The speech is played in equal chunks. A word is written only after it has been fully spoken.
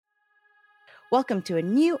Welcome to a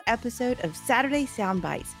new episode of Saturday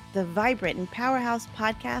Soundbites, the vibrant and powerhouse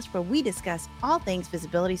podcast where we discuss all things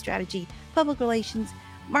visibility strategy, public relations,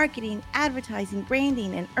 marketing, advertising,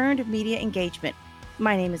 branding, and earned media engagement.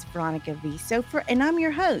 My name is Veronica V. Sofer, and I'm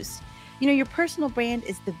your host. You know, your personal brand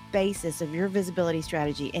is the basis of your visibility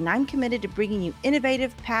strategy, and I'm committed to bringing you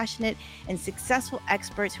innovative, passionate, and successful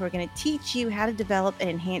experts who are going to teach you how to develop and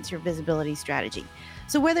enhance your visibility strategy.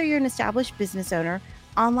 So whether you're an established business owner,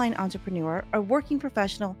 online entrepreneur, or working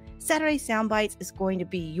professional, Saturday Soundbites is going to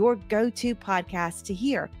be your go-to podcast to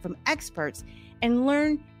hear from experts and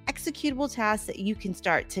learn executable tasks that you can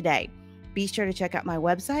start today. Be sure to check out my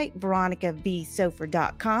website,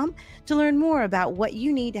 veronicavsofer.com, to learn more about what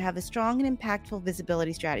you need to have a strong and impactful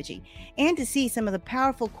visibility strategy, and to see some of the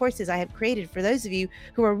powerful courses I have created for those of you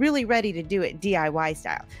who are really ready to do it DIY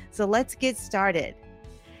style. So let's get started.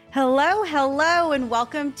 Hello, and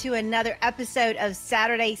welcome to another episode of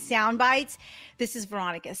Saturday Soundbites. This is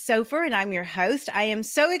Veronica Sofer, and I'm your host. I am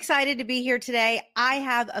so excited to be here today. I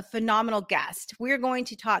have a phenomenal guest. We're going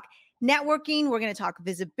to talk networking. We're going to talk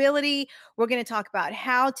visibility. We're going to talk about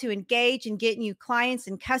how to engage and get new clients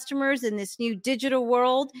and customers in this new digital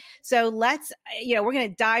world. So we're going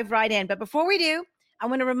to dive right in. But before we do, I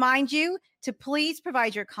want to remind you to please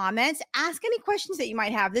provide your comments, ask any questions that you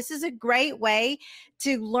might have. This is a great way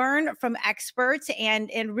to learn from experts and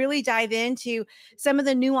really dive into some of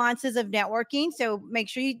the nuances of networking. So make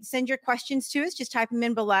sure you send your questions to us. Just type them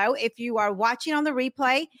in below. If you are watching on the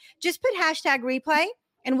replay, just put hashtag replay.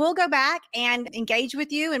 And we'll go back and engage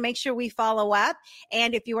with you and make sure we follow up.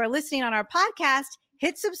 And if you are listening on our podcast,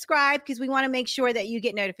 hit subscribe because we want to make sure that you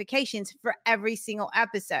get notifications for every single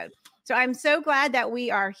episode. So I'm so glad that we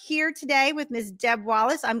are here today with Ms. Deb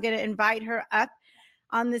Wallace. I'm going to invite her up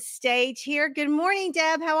on the stage here. Good morning,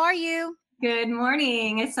 Deb. How are you? Good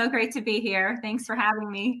morning. It's so great to be here. Thanks for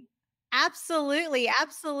having me. Absolutely.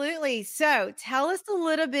 So tell us a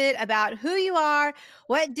little bit about who you are,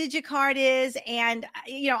 what DigiCard is, and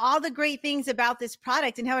all the great things about this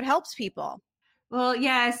product and how it helps people. Well,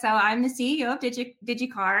 yeah, so I'm the CEO of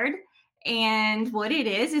DigiCard, and what it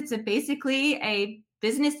is, it's basically a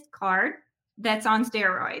business card that's on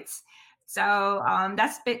steroids. So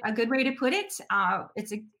that's a good way to put it. How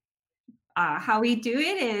we do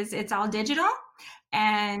it is it's all digital,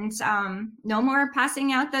 and no more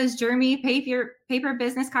passing out those germy paper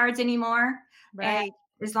business cards anymore. Right. And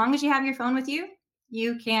as long as you have your phone with you,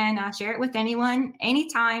 you can share it with anyone,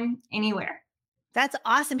 anytime, anywhere. That's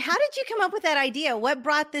awesome. How did you come up with that idea? What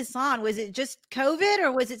brought this on? Was it just COVID,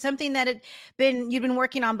 or was it something that you'd been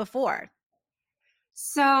working on before?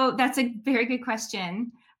 So that's a very good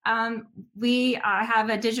question. We have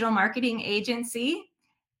a digital marketing agency.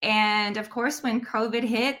 And of course, when COVID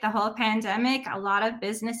hit, the whole pandemic, a lot of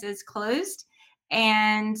businesses closed.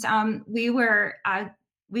 And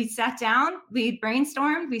we sat down, we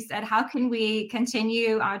brainstormed, we said, how can we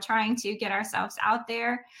continue trying to get ourselves out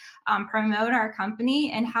there, promote our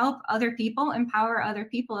company, and help other people, empower other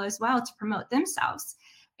people as well to promote themselves.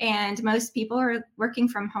 And most people are working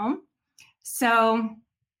from home. So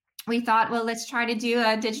we thought, well, let's try to do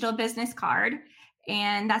a digital business card.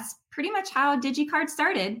 And that's pretty much how DigiCard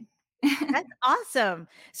started. That's awesome.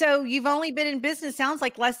 So you've only been in business, sounds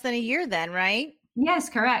like less than a year then, right? Yes,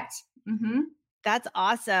 correct. Mm-hmm. That's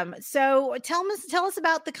awesome. So tell us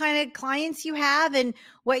about the kind of clients you have and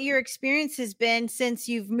what your experience has been since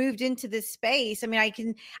you've moved into this space. I mean,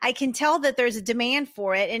 I can tell that there's a demand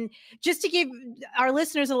for it. And just to give our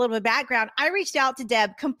listeners a little bit of background, I reached out to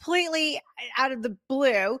Deb completely out of the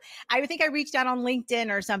blue. I think I reached out on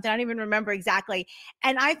LinkedIn or something. I don't even remember exactly.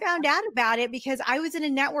 And I found out about it because I was in a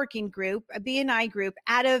networking group, a BNI group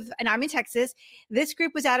and I'm in Texas. This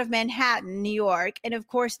group was out of Manhattan, New York. And of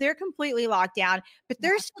course, they're completely locked down, but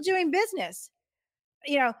they're still doing business.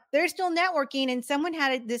 They're still networking, and someone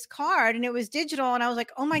had this card and it was digital. And I was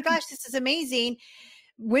like, oh my gosh, this is amazing.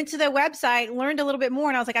 Went to the website, learned a little bit more.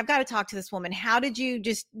 And I was like, I've got to talk to this woman. How did you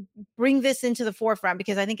just bring this into the forefront?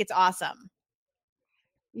 Because I think it's awesome.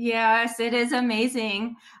 Yes, it is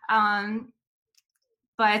amazing. So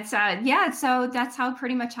that's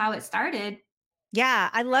pretty much how it started. Yeah,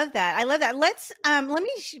 I love that. Let's let me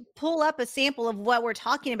pull up a sample of what we're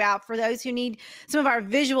talking about for those who need some of our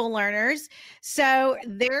visual learners. So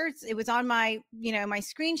it was on my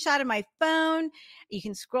screenshot of my phone. You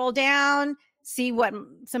can scroll down, see what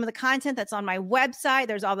some of the content that's on my website.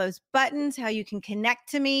 There's all those buttons, how you can connect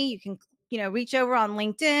to me. You can, reach over on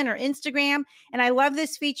LinkedIn or Instagram. And I love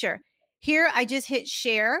this feature. Here, I just hit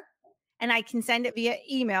share and I can send it via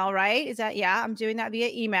email, right? I'm doing that via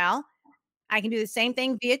email. I can do the same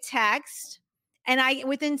thing via text. And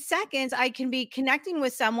within seconds, I can be connecting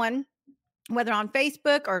with someone whether on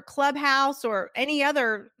Facebook or Clubhouse or any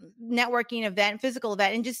other networking event, physical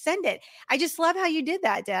event, and just send it. I just love how you did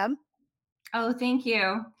that, Deb. Oh, thank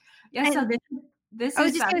you. Yeah, so And this I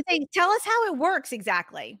was is just going to say, tell us how it works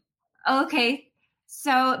exactly. okay.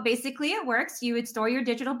 So basically, it works. You would store your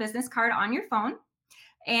digital business card on your phone,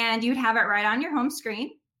 and you'd have it right on your home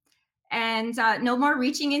screen. And no more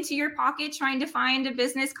reaching into your pocket trying to find a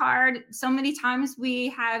business card. So many times we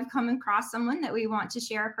have come across someone that we want to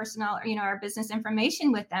share our personal, our business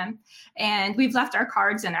information with them, and we've left our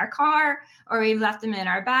cards in our car, or we've left them in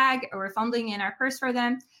our bag, or we're fumbling in our purse for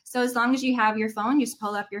them. So as long as you have your phone, you just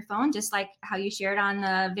pull up your phone, just like how you shared on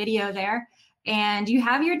the video there, and you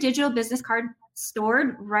have your digital business card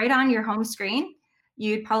stored right on your home screen.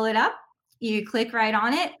 You pull it up, you click right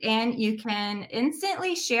on it, and you can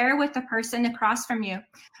instantly share with the person across from you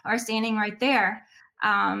or standing right there.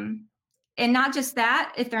 And not just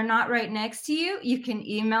that, if they're not right next to you, you can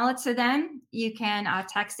email it to them, you can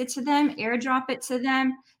text it to them, airdrop it to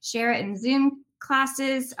them, share it in Zoom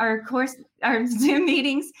classes or course or Zoom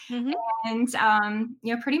meetings, Mm-hmm.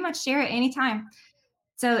 and pretty much share it anytime.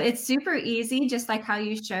 So it's super easy, just like how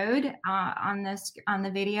you showed on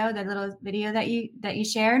the video, the little video that you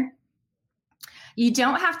shared. You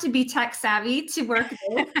don't have to be tech savvy to work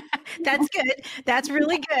this. That's good. That's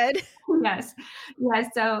really good. Yes. Yes.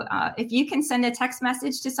 So if you can send a text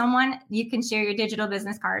message to someone, you can share your digital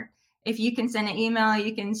business card. If you can send an email,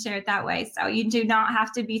 you can share it that way. So you do not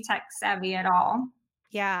have to be tech savvy at all.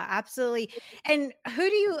 Yeah, absolutely. And who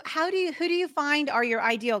do you find are your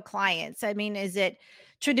ideal clients? I mean, is it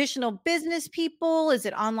traditional business people? Is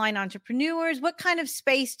it online entrepreneurs? What kind of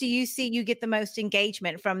space do you see you get the most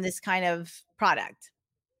engagement from this kind of product?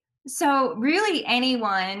 So really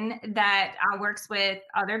anyone that works with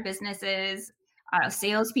other businesses,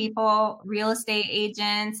 salespeople, real estate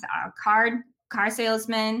agents, car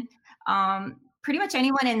salesmen, pretty much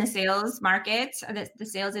anyone in the sales market, the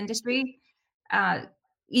sales industry, uh,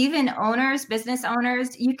 even owners, business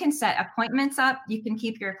owners, you can set appointments up. You can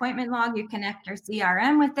keep your appointment log. You connect your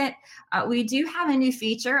CRM with it. We do have a new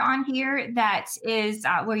feature on here that is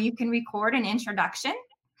where you can record an introduction.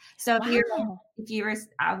 So Wow. if you were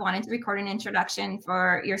wanted to record an introduction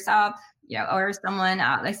for yourself, or someone,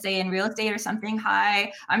 let's say in real estate or something.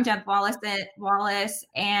 Hi, I'm Deb Wallace,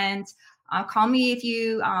 and call me if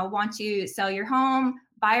you want to sell your home,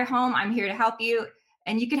 buy your home. I'm here to help you.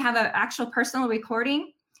 And you could have an actual personal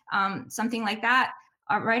recording, something like that,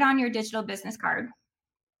 right on your digital business card.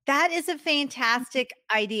 That is a fantastic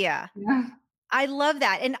idea. Yeah. I love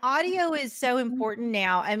that. And audio is so important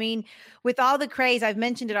now. I mean, with all the craze, I've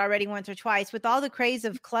mentioned it already once or twice, with all the craze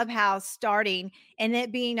of Clubhouse starting and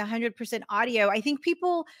it being 100% audio, I think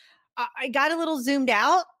people I got a little zoomed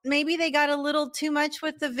out. Maybe they got a little too much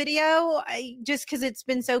with the video just because it's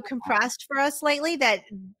been so compressed for us lately that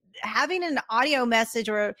having an audio message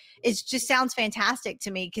or it just sounds fantastic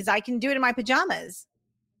to me because I can do it in my pajamas.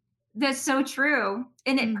 That's so true.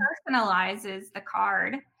 And it Mm. personalizes the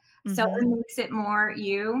card. So it Mhm. makes it more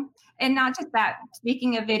you. And not just that,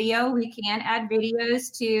 speaking of video, we can add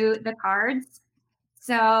videos to the cards.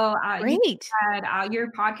 So you Great. can add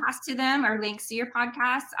your podcast to them or links to your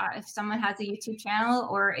podcast. If someone has a YouTube channel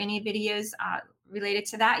or any videos related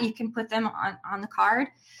to that, you can put them on the card.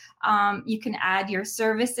 You can add your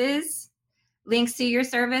services, links to your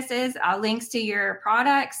services, links to your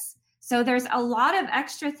products. So there's a lot of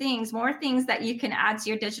extra things, more things that you can add to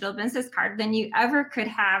your digital business card than you ever could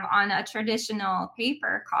have on a traditional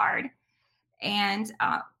paper card. And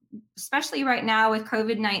especially right now with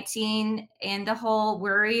COVID-19 and the whole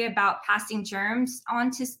worry about passing germs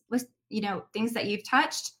on to with things that you've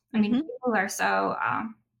touched. I mean, Mhm. people are so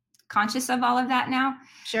conscious of all of that now.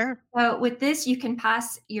 Sure. So with this, you can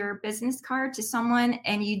pass your business card to someone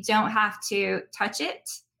and you don't have to touch it,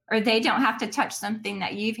 or they don't have to touch something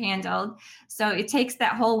that you've handled. So it takes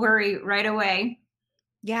that whole worry right away.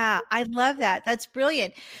 Yeah, I love that. That's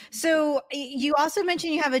brilliant. So you also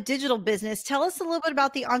mentioned you have a digital business. Tell us a little bit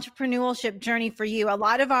about the entrepreneurship journey for you. A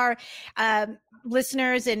lot of our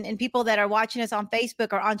listeners and people that are watching us on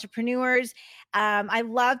Facebook are entrepreneurs. I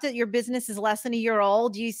love that your business is less than a year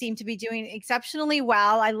old. You seem to be doing exceptionally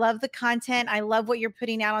well. I love the content. I love what you're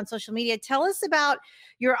putting out on social media. Tell us about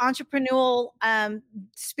your entrepreneurial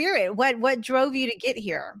spirit. What drove you to get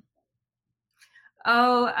here?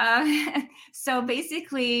 Oh, so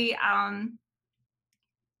basically, well,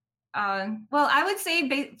 I would say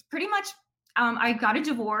pretty much I got a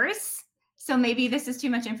divorce. So maybe this is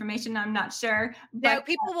too much information. I'm not sure. No, But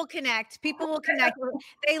people will connect. People will connect.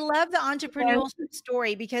 They love the entrepreneurial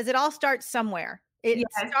story because it all starts somewhere. It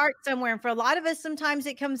Yes. starts somewhere. And for a lot of us, sometimes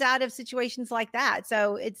it comes out of situations like that.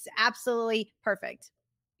 So it's absolutely perfect.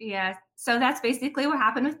 Yeah. So that's basically what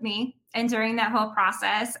happened with me. And during that whole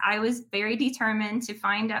process, I was very determined to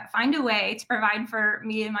find a way to provide for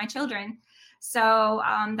me and my children. So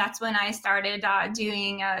that's when I started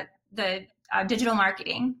doing the digital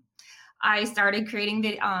marketing. I started creating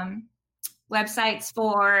the websites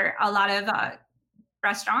for a lot of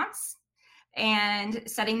restaurants and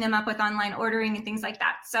setting them up with online ordering and things like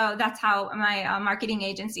that. So that's how my marketing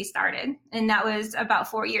agency started. And that was about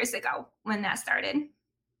 4 years ago when that started.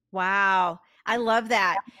 Wow. I love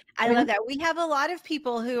that. I love that. We have a lot of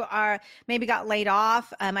people who are maybe got laid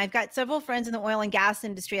off. I've got several friends in the oil and gas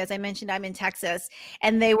industry. As I mentioned, I'm in Texas,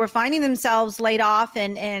 and they were finding themselves laid off,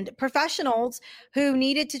 and professionals who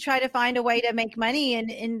needed to try to find a way to make money,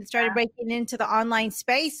 and started breaking into the online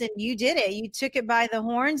space. And you did it. You took it by the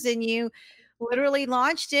horns and you literally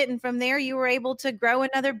launched it. And from there, you were able to grow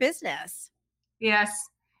another business. Yes.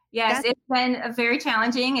 Yes. That's It's been very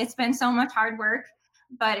challenging. It's been so much hard work,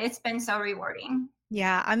 but it's been so rewarding.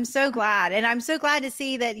 Yeah, I'm so glad. And I'm so glad to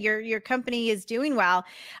see that your company is doing well.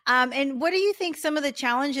 And what do you think some of the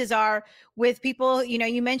challenges are with people? You know,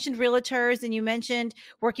 you mentioned realtors and you mentioned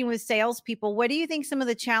working with salespeople. What do you think some of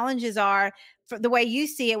the challenges are for the way you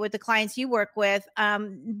see it with the clients you work with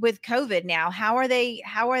COVID now? How are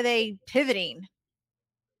they pivoting?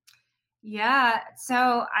 Yeah.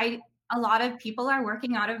 A lot of people are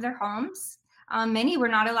working out of their homes. Many were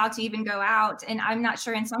not allowed to even go out. And I'm not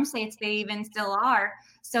sure in some states they even still are.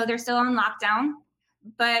 So they're still on lockdown,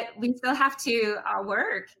 but we still have to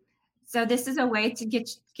work. So this is a way to get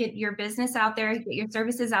your business out there, get your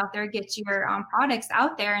services out there, get your products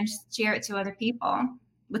out there, and just share it to other people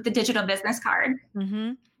with the digital business card.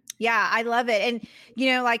 Mm-hmm. Yeah, I love it.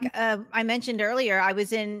 And, like I mentioned earlier, I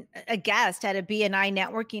was a guest at a BNI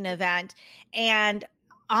networking event. And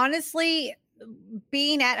honestly,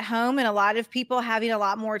 being at home and a lot of people having a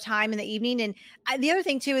lot more time in the evening. And the other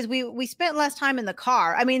thing too is we spent less time in the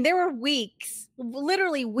car. I mean, there were weeks,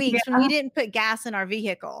 literally weeks, when we didn't put gas in our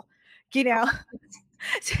vehicle, you know.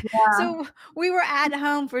 Yeah. So we were at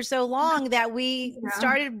home for so long that we Yeah.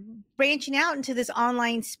 started branching out into this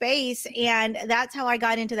online space, and that's how I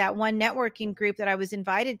got into that one networking group that I was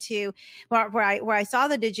invited to, where I saw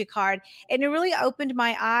the DigiCard, and it really opened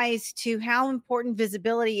my eyes to how important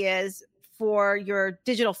visibility is for your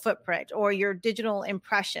digital footprint or your digital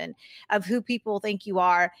impression of who people think you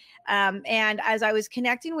are. And as I was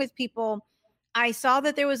connecting with people, I saw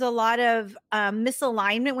that there was a lot of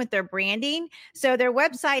misalignment with their branding. So their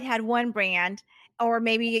website had one brand, or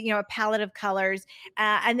maybe a palette of colors,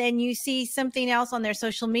 and then you see something else on their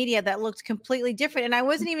social media that looked completely different. And I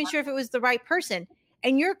wasn't even sure if it was the right person.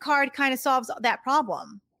 And your card kind of solves that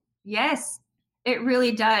problem. Yes, it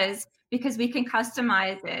really does because we can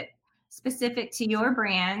customize it specific to your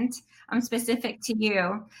brand, specific to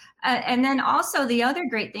you. And then also the other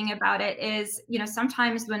great thing about it is,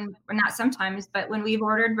 sometimes or not sometimes, but when we've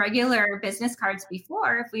ordered regular business cards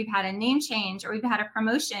before, if we've had a name change or we've had a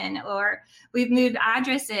promotion or we've moved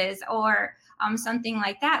addresses or something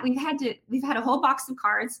like that, we've had a whole box of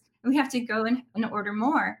cards and we have to go and order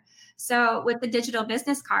more. So with the digital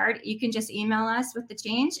business card, you can just email us with the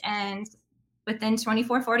change, and within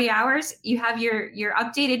 24, 40 hours, you have your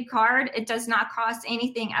updated card. It does not cost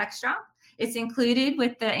anything extra. It's included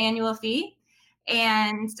with the annual fee.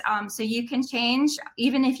 And so you can change,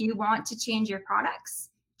 even if you want to change your products,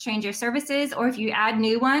 change your services, or if you add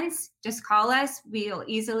new ones, just call us. We'll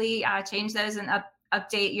easily change those and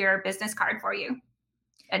update your business card for you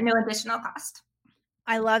at no additional cost.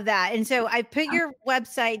 I love that. And so I put your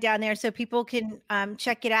website down there so people can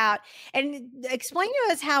check it out and explain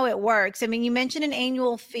to us how it works. I mean, you mentioned an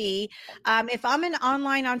annual fee. If I'm an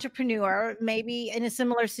online entrepreneur, maybe in a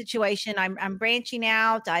similar situation, I'm branching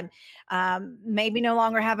out, I'm maybe no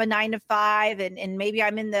longer have a 9 to 5, and maybe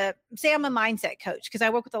I'm say I'm a mindset coach, because I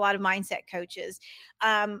work with a lot of mindset coaches.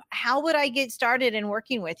 How would I get started in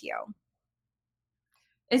working with you?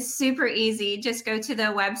 It's super easy. Just go to the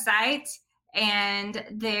website, and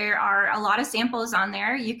there are a lot of samples on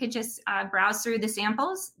there. You could just browse through the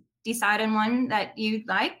samples, decide on one that you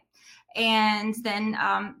like, and then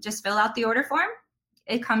just fill out the order form.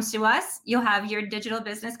 It comes to us. You'll have your digital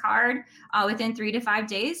business card within 3 to 5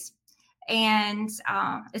 days. And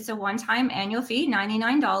it's a one-time annual fee,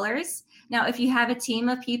 $99. Now, if you have a team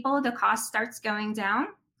of people, the cost starts going down.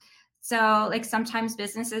 So like sometimes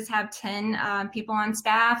businesses have 10 people on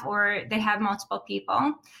staff, or they have multiple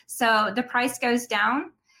people. So the price goes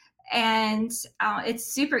down, and it's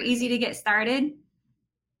super easy to get started.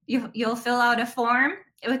 You'll fill out a form,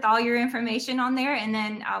 with all your information on there, and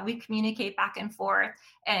then we communicate back and forth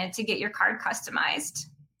and to get your card customized.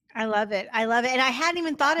 I love it. I love it. And I hadn't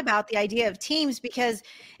even thought about the idea of teams because,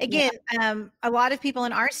 again, a lot of people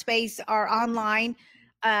in our space are online.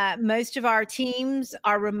 Most of our teams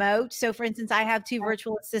are remote. So, for instance, I have 2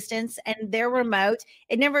 virtual assistants and they're remote.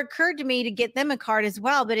 It never occurred to me to get them a card as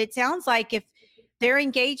well. But it sounds like if they're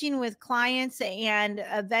engaging with clients and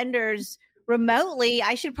vendors remotely,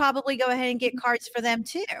 I should probably go ahead and get cards for them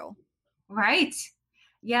too. Right.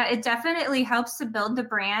 Yeah, it definitely helps to build the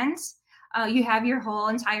brand. You have your whole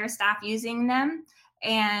entire staff using them,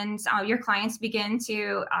 and your clients begin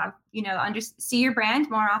to, see your brand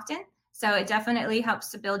more often. So it definitely helps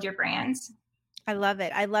to build your brand. I love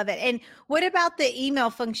it. I love it. And what about the email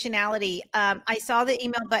functionality? I saw the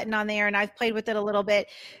email button on there and I've played with it a little bit.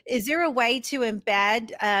 Is there a way to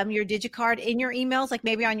embed your DigiCard in your emails, like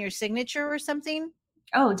maybe on your signature or something?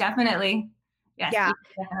 Oh, definitely. Yes, yeah, you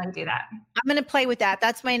can definitely do that. I'm going to play with that.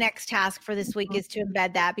 That's my next task for this week is to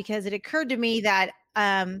embed that, because it occurred to me that,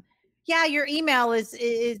 your email is,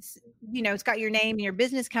 it's got your name and your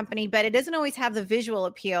business company, but it doesn't always have the visual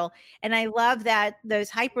appeal. And I love that those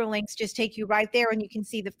hyperlinks just take you right there and you can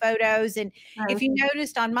see the photos. And if you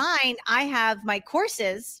noticed on mine, I have my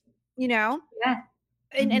courses, Yeah.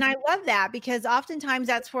 And I love that because oftentimes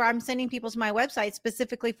that's where I'm sending people to my website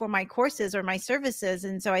specifically for my courses or my services.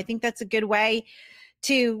 And so I think that's a good way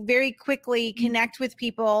to very quickly connect with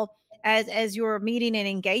people as you're meeting and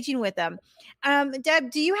engaging with them.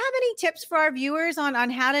 Deb, do you have any tips for our viewers on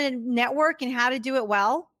how to network and how to do it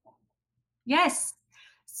well? Yes.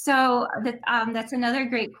 So that's another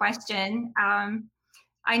great question.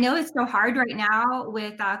 I know it's so hard right now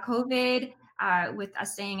with COVID, with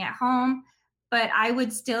us staying at home, but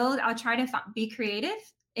I'll try to be creative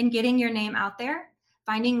in getting your name out there,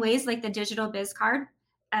 finding ways like the digital biz card.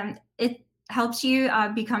 It helps you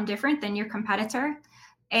become different than your competitor.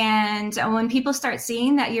 And when people start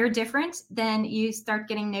seeing that you're different, then you start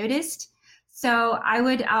getting noticed. So I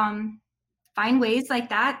would find ways like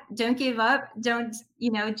that. Don't give up. Don't,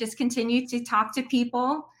 just continue to talk to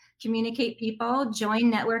people, communicate people, join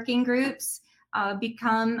networking groups,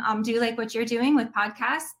 do like what you're doing with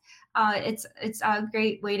podcasts. It's a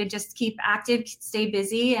great way to just keep active, stay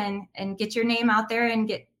busy, and get your name out there and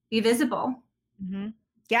be visible. Mm-hmm.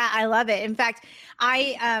 Yeah, I love it. In fact,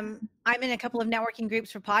 I'm in a couple of networking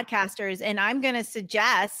groups for podcasters, and I'm going to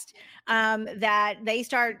suggest that they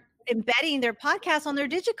start embedding their podcasts on their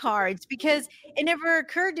DigiCards, because it never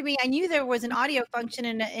occurred to me. I knew there was an audio function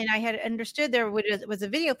and I had understood there was a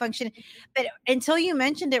video function, but until you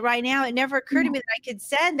mentioned it right now, it never occurred to me that I could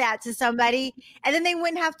send that to somebody and then they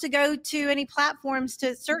wouldn't have to go to any platforms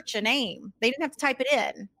to search a name. They didn't have to type it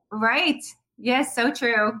in. Right. Yes, so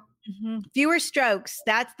true. Mm-hmm. Fewer strokes.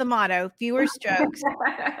 That's the motto. Fewer strokes.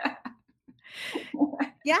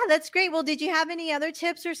 Yeah, that's great. Well, did you have any other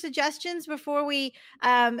tips or suggestions before we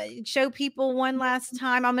show people one last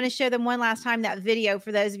time? I'm going to show them one last time that video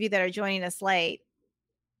for those of you that are joining us late.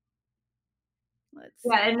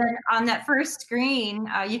 And then on that first screen,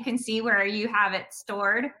 you can see where you have it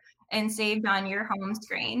stored and saved on your home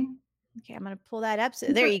screen. Okay, I'm going to pull that up. So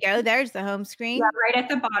there you go. There's the home screen. Yeah, right at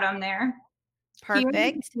the bottom there.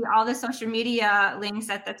 Perfect. See all the social media links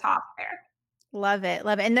at the top there. Love it.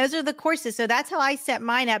 Love it. And those are the courses. So that's how I set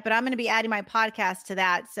mine up, but I'm going to be adding my podcast to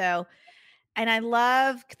that. So, and I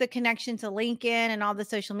love the connection to LinkedIn and all the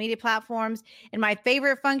social media platforms. And my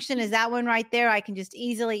favorite function is that one right there. I can just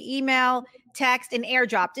easily email, text, and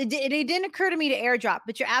airdrop. It didn't occur to me to airdrop,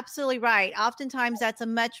 but you're absolutely right. Oftentimes that's a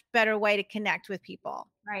much better way to connect with people.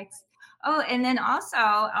 Right. Oh, and then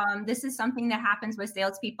also, this is something that happens with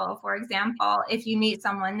salespeople. For example, if you meet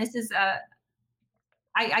someone,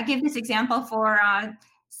 I give this example for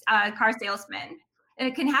car salesmen.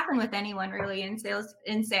 It can happen with anyone really in sales,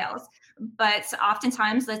 but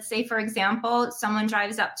oftentimes, let's say, for example, someone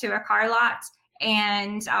drives up to a car lot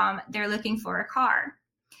and they're looking for a car.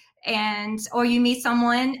 Or you meet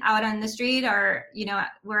someone out on the street or,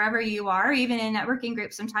 wherever you are, even in networking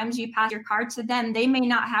groups, sometimes you pass your card to them. They may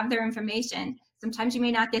not have their information. Sometimes you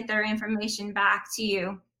may not get their information back to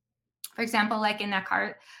you. For example, like in that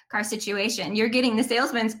car situation, you're getting the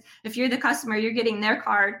salesman's, if you're the customer, you're getting their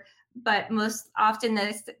card, but most often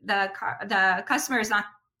the customer is not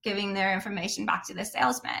giving their information back to the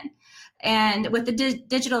salesman. And with the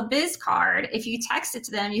digital biz card, if you text it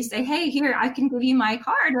to them, you say, hey, here, I can give you my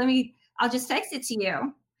card. I'll just text it to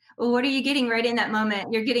you. Well, what are you getting right in that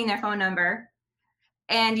moment? You're getting their phone number.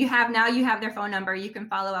 And you have their phone number. You can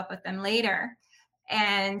follow up with them later.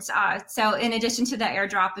 And so in addition to the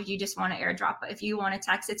airdrop, if you just want to airdrop, if you want to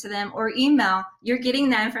text it to them or email, you're getting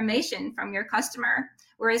that information from your customer.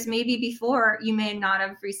 whereas maybe before you may not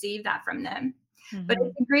have received that from them. But Mm-hmm.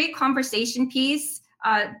 it's a great conversation piece.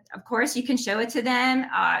 Of course, you can show it to them.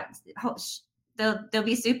 They'll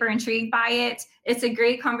be super intrigued by it. It's a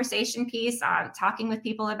great conversation piece, talking with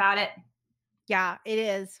people about it. Yeah, it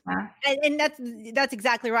is. Yeah. And that's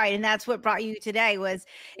exactly right. And that's what brought you today.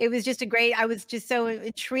 It was just I was just so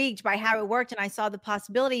intrigued by how it worked, and I saw the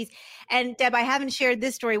possibilities. And Deb, I haven't shared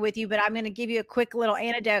this story with you, but I'm going to give you a quick little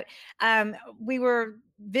anecdote. We were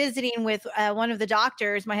visiting with one of the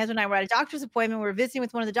doctors. My husband and I were at a doctor's appointment. We were visiting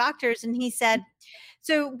with one of the doctors, and he said,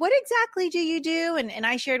 "So what exactly do you do?" And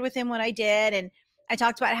I shared with him what I did. And I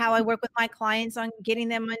talked about how I work with my clients on getting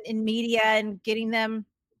them in media and getting them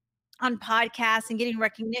on podcasts and getting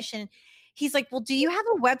recognition. He's like, "Well, do you have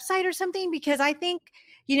a website or something? Because I think,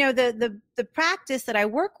 the practice that I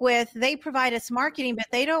work with, they provide us marketing, but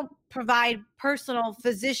they don't provide personal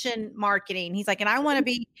physician marketing." He's like, "And I want to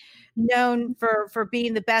be known for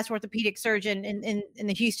being the best orthopedic surgeon in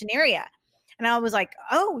the Houston area." And I was like,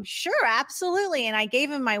 "Oh, sure, absolutely." And I gave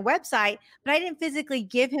him my website, but I didn't physically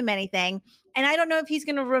give him anything. And I don't know if he's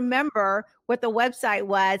going to remember what the website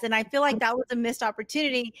was. And I feel like that was a missed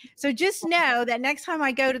opportunity. So just know that next time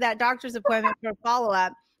I go to that doctor's appointment for a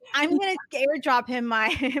follow-up, I'm going to airdrop him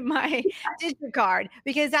my digital card,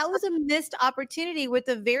 because that was a missed opportunity with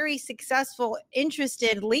a very successful,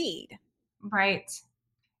 interested lead. Right.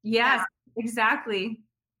 Yes, exactly.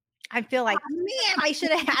 I feel like, man, I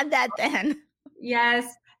should have had that then.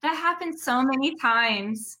 Yes, that happens so many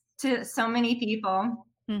times to so many people.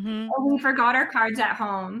 Mm-hmm. Or we forgot our cards at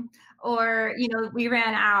home, or we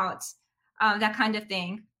ran out, that kind of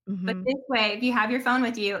thing. Mm-hmm. But this way, if you have your phone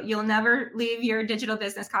with you, you'll never leave your digital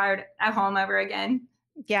business card at home ever again.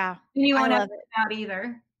 Yeah, And you won't I have love it it. out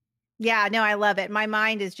either. Yeah, no, I love it. My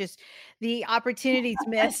mind is just the opportunities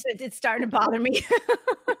missed. It's starting to bother me.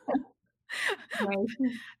 Right.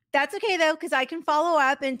 That's okay though, because I can follow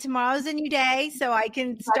up, and tomorrow's a new day, so I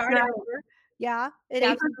can That's start right. over. Yeah, it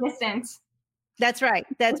Safer absolutely. distance. That's right.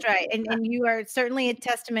 That's right. And you are certainly a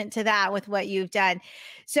testament to that with what you've done.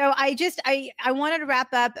 So I wanted to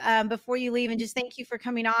wrap up before you leave, and just thank you for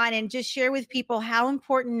coming on and just share with people how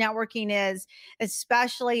important networking is,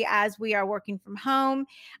 especially as we are working from home.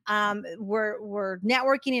 We're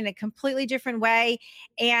networking in a completely different way.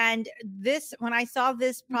 And when I saw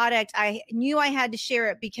this product, I knew I had to share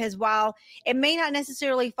it, because while it may not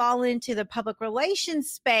necessarily fall into the public relations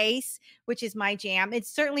space, which is my jam, it's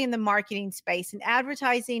certainly in the marketing space. And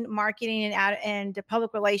advertising, marketing, and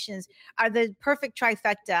public relations are the perfect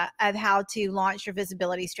trifecta of how to launch your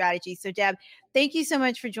visibility strategy. So Deb, thank you so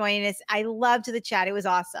much for joining us. I loved the chat. It was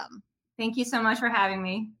awesome. Thank you so much for having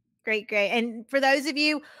me. Great. And for those of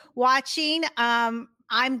you watching,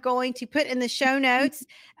 I'm going to put in the show notes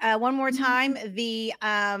one more time the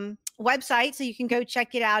website, so you can go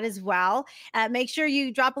check it out as well. Make sure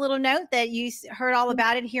you drop a little note that you heard all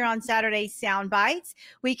about it here on Saturday Sound Bites.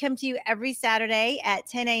 We come to you every Saturday at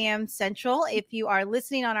 10 a.m. Central. If you are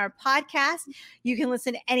listening on our podcast, you can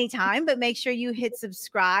listen anytime, but make sure you hit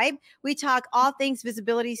subscribe. We talk all things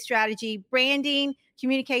visibility strategy, branding,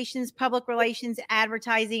 communications, public relations,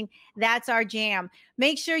 advertising. That's our jam.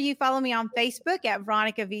 Make sure you follow me on Facebook at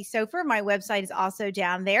Veronica V. Sofer. My website is also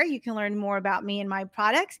down there. You can learn more about me and my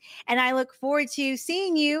products. And I look forward to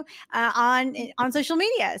seeing you on social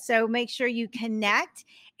media. So make sure you connect.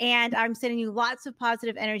 And I'm sending you lots of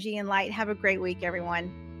positive energy and light. Have a great week,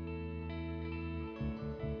 everyone.